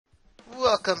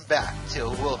welcome back to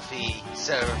Wolfy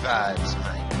Survives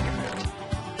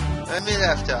Minecraft. When we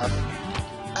left off,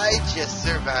 I just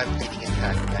survived getting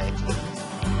attacked by a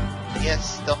cave.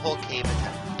 Yes, the whole cave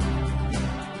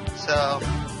attack. So,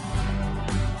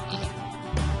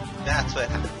 that's what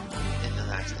happened in the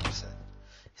last episode.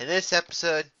 In this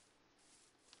episode,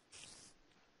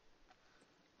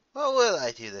 what will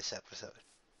I do this episode?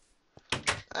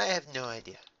 I have no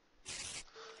idea.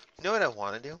 You know what I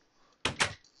want to do?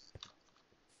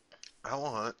 I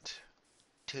want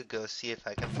to go see if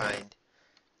I can find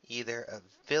either a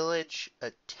village,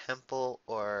 a temple,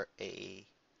 or a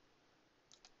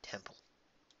temple.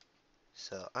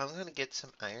 So I'm going to get some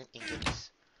iron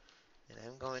ingots, and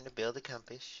I'm going to build a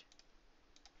compass,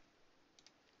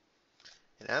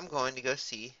 and I'm going to go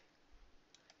see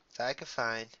if I can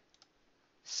find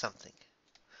something.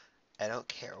 I don't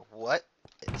care what,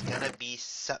 it's going to be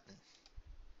something.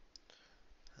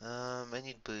 I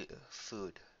need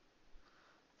food.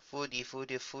 Food,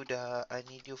 I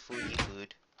need your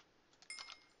food.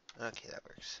 Okay, that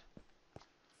works.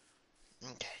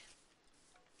 Okay.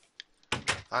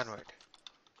 Onward.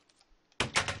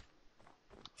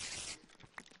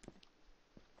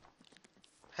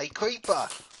 Hey, creeper!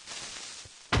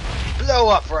 Blow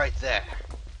up right there!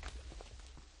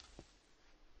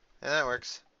 And that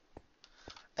works.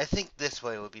 I think this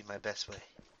way would be my best way.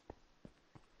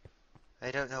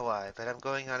 I don't know why, but I'm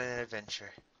going on an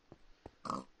adventure.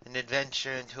 An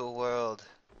adventure into a world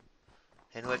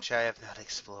in which I have not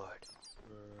explored.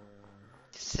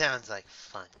 It sounds like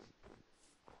fun.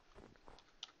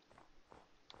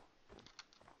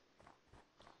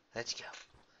 Let's go.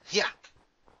 Yeah!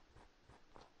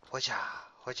 Whaja,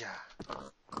 whaja.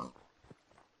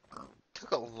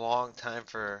 Took a long time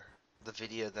for the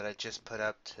video that I just put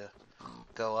up to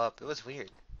go up. It was weird.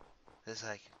 It was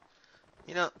like,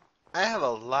 you know, I have a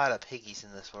lot of piggies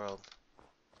in this world.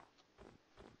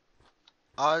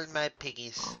 All my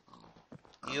piggies.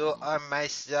 You are my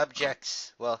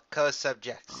subjects. Well,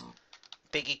 co-subjects.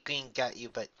 Piggy Queen got you,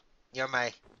 but you're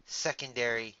my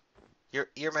secondary.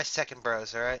 You're my second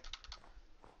bros, alright?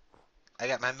 I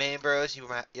got my main bros, you're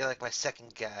like my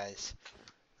second guys.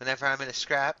 Whenever I'm in a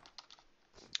scrap,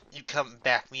 you come and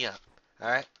back me up.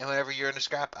 Alright? And whenever you're in a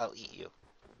scrap, I'll eat you.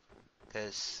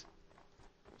 Because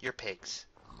you're pigs.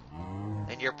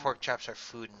 And your pork chops are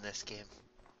food in this game.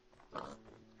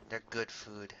 They're good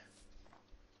food.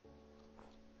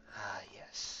 Ah,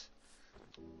 yes.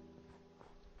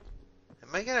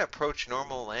 Am I gonna approach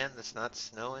normal land that's not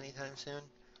snow anytime soon?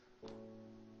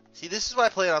 See, this is why I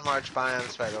play it on large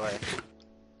biomes, by the way.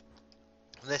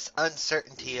 This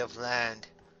uncertainty of land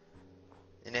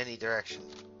in any direction.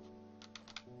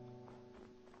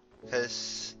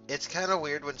 Because it's kind of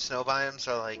weird when snow biomes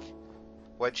are like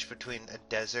wedged between a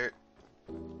desert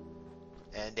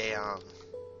and a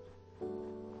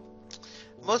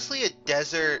mostly a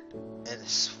desert and a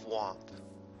swamp.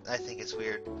 I think it's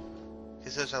weird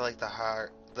because those are like the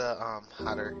hotter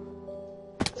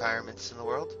environments in the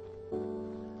world.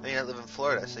 I mean, I live in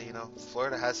Florida, so you know,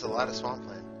 Florida has a lot of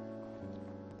swampland.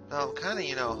 Now I'm kind of,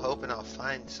 you know, hoping I'll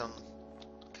find some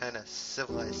kind of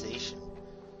civilization,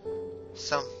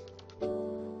 some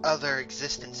other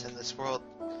existence in this world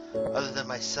other than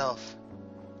myself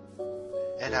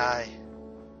and I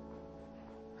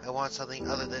want something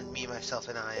other than me, myself,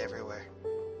 and I everywhere.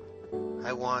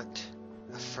 I want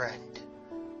a friend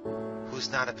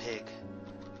who's not a pig.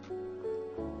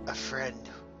 A friend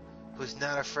who's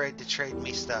not afraid to trade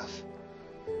me stuff.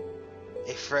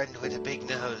 A friend with a big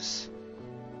nose.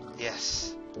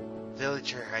 Yes,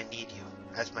 villager, I need you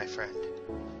as my friend.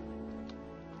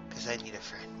 Because I need a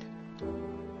friend.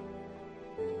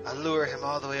 I'll lure him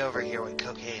all the way over here with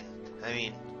cocaine. I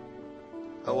mean,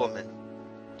 a woman.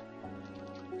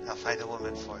 I'll find a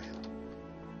woman for him.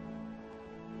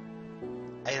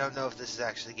 I don't know if this is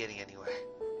actually getting anywhere.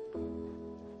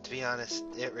 To be honest,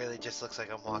 it really just looks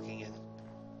like I'm walking in,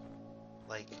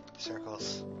 like,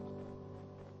 circles.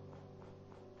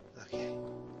 Okay.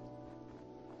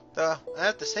 Though, I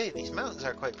have to say, these mountains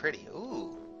are quite pretty.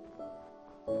 Ooh.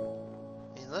 I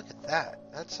mean, look at that.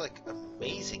 That's, like,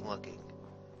 amazing looking.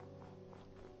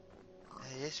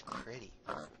 It is pretty.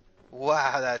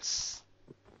 Wow, that's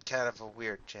kind of a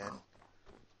weird gen.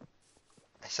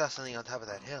 I saw something on top of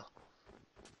that hill.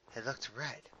 It looked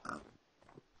red.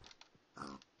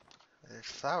 There's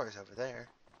flowers over there.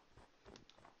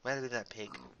 Might have been that pig.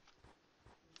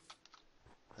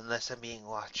 Unless I'm being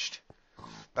watched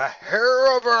by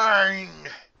Herobrine!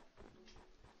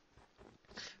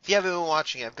 If you haven't been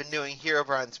watching, I've been doing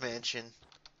Herobrine's Mansion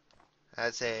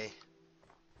as a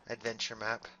adventure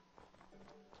map.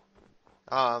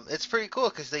 It's pretty cool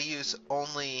because they use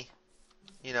only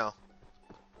you know,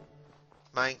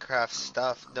 Minecraft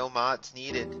stuff. No mods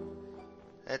needed.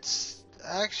 It's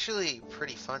actually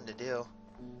pretty fun to do.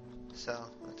 So,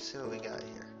 let's see what we got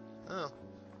here. Oh.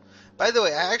 By the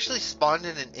way, I actually spawned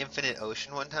in an infinite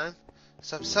ocean one time.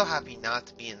 So I'm so happy not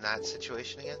to be in that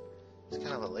situation again. It's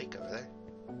kind of a lake over there.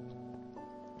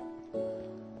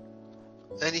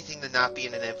 Anything to not be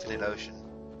in an infinite ocean.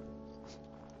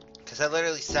 Because I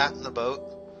literally sat in the boat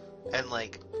and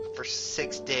like for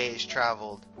 6 days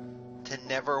traveled to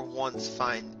never once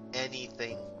find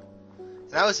anything.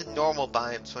 And I was in normal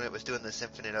biomes when it was doing this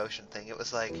infinite ocean thing. It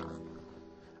was like,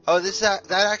 oh, that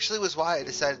actually was why I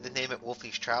decided to name it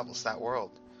Wolfy's Travels, that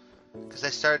world. Because I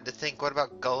started to think, what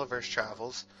about Gulliver's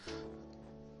Travels?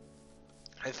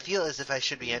 I feel as if I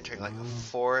should be entering like a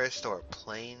forest or a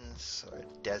plains or a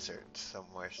desert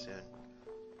somewhere soon.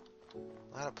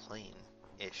 A lot of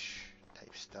plain-ish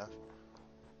type stuff.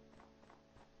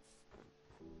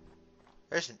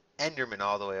 There's an Enderman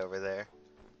all the way over there.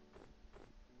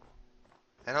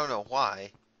 I don't know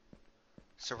why.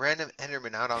 It's a random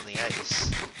Enderman out on the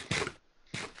ice.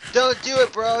 Don't do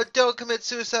it, bro! Don't commit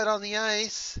suicide on the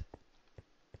ice!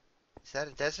 Is that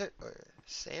a desert or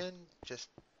sand? Just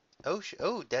ocean.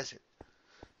 Oh, desert.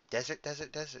 Desert,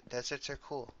 desert, desert. Deserts are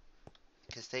cool.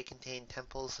 Because they contain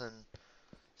temples and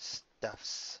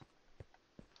stuffs.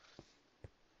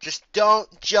 Just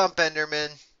don't jump, Enderman!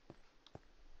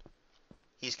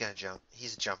 He's gonna jump.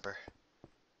 He's a jumper.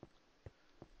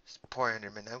 Poor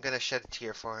Enderman. I'm gonna shed a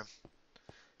tear for him.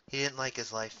 He didn't like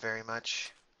his life very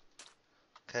much.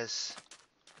 Because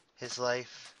his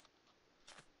life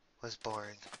was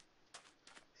boring.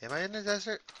 Am I in the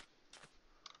desert?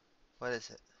 What is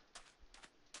it?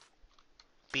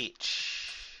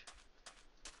 Beach.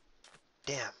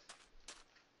 Damn.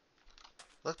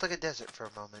 Looked like a desert for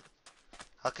a moment.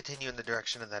 I'll continue in the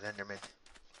direction of that Enderman.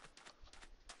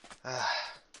 Ah.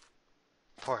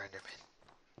 Poor Enderman.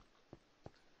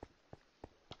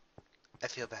 I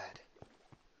feel bad.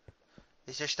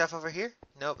 Is there stuff over here?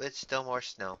 Nope, it's still more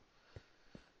snow.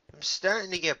 I'm starting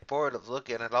to get bored of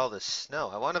looking at all this snow.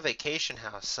 I want a vacation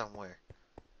house somewhere.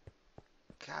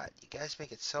 God, you guys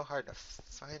make it so hard to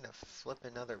find a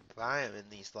flippin' other biome in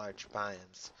these large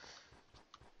biomes.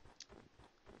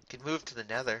 You could move to the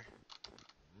nether.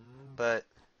 But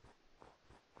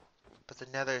the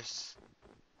nether's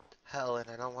hell and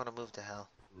I don't want to move to hell.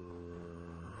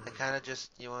 I kind of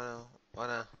just,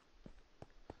 wanna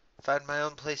find my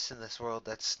own place in this world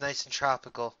that's nice and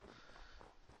tropical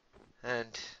and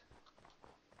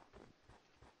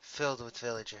filled with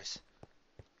villagers.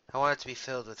 I want it to be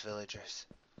filled with villagers.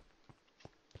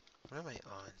 What am I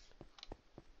on?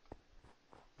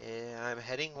 Yeah, I'm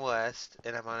heading west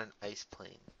and I'm on an ice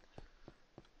plain.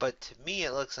 But to me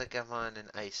it looks like I'm on an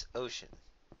ice ocean.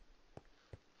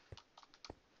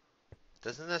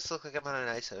 Doesn't this look like I'm on an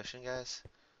ice ocean, guys?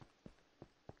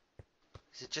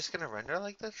 Is it just gonna render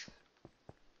like this?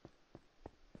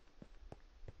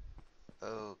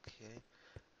 Okay.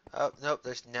 Oh, nope,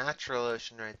 there's natural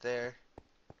ocean right there.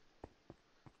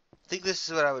 I think this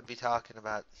is what I would be talking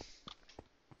about.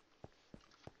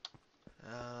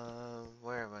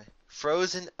 Where am I?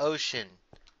 Frozen ocean.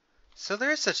 So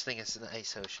there is such thing as an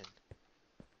ice ocean.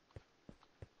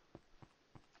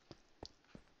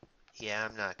 Yeah,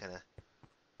 I'm not gonna.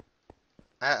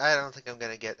 I don't think I'm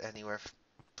gonna get anywhere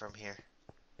from here.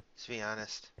 To be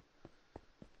honest.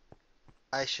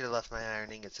 I should have left my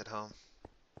iron ingots at home.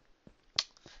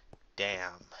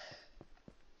 Damn.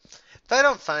 If I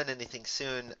don't find anything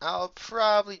soon, I'll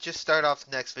probably just start off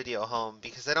the next video home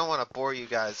because I don't want to bore you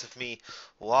guys with me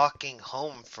walking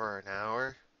home for an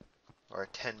hour or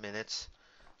 10 minutes.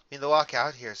 I mean, the walk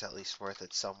out here is at least worth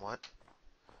it somewhat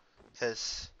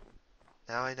because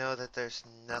now I know that there's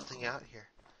nothing out here,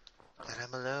 that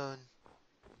I'm alone.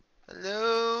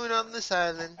 Alone on this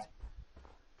island.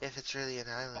 If it's really an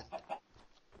island.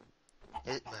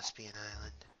 It must be an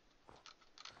island.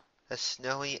 A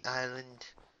snowy island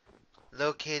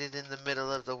located in the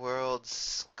middle of the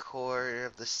world's core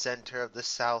of the center of the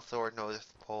South or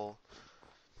North Pole.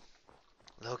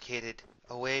 Located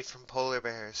away from polar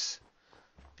bears.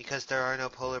 Because there are no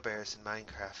polar bears in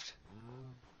Minecraft.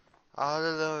 All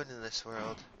alone in this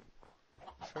world.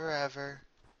 Forever.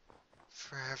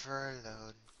 Forever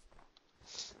alone.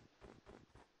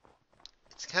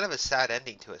 It's kind of a sad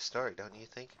ending to a story, don't you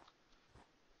think?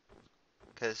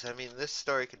 Because, I mean, this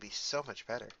story could be so much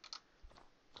better.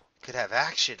 It could have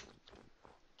action.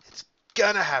 It's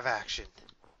gonna have action.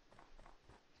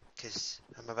 Because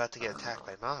I'm about to get attacked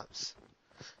by mobs.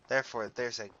 Therefore,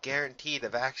 there's a guaranteed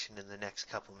of action in the next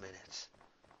couple minutes.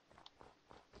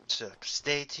 So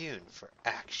stay tuned for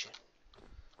action.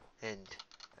 And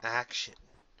action.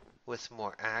 with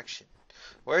more action.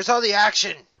 Where's all the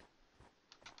action?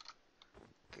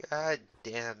 God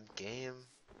damn game.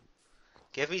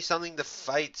 Give me something to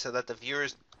fight so that the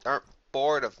viewers aren't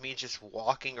bored of me just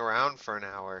walking around for an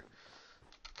hour.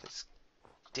 Because,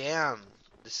 damn,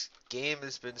 this game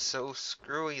has been so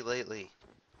screwy lately.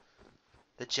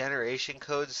 The generation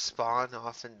codes spawn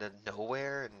off into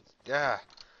nowhere, and yeah.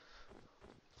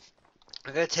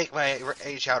 I'm gonna take my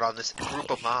rage out on this group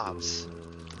of mobs.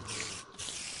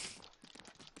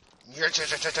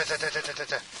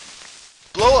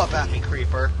 Blow up at me,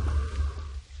 creeper.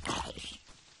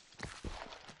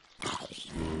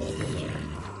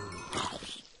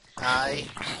 I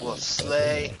will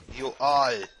slay you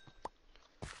all.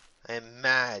 I am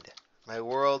mad. My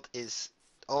world is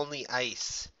only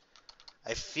ice.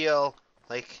 I feel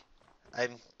like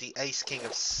I'm the Ice King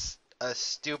of a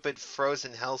stupid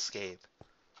frozen hellscape.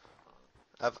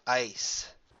 Of ice.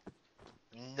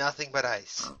 Nothing but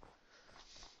ice.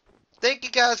 Thank you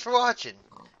guys for watching.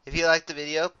 If you liked the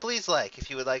video, please like.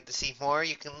 If you would like to see more,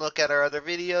 you can look at our other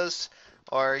videos,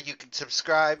 or you can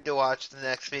subscribe to watch the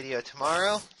next video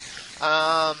tomorrow.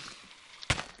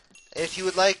 If you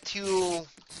would like to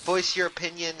voice your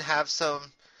opinion, have some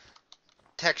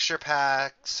texture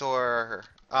packs, or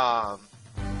what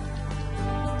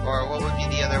would be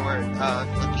the other word?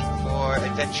 Looking for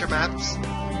adventure maps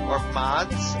or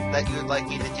mods that you would like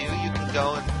me to do, you can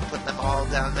go and put them all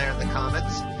down there in the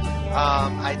comments.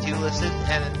 I do listen,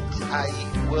 and I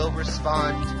will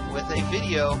respond with a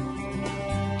video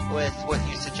with what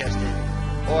you suggested,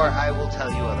 or I will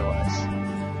tell you otherwise,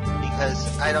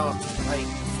 because I don't like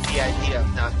the idea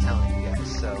of not telling you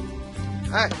guys. So,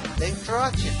 alright, thanks for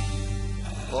watching.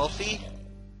 Wolfy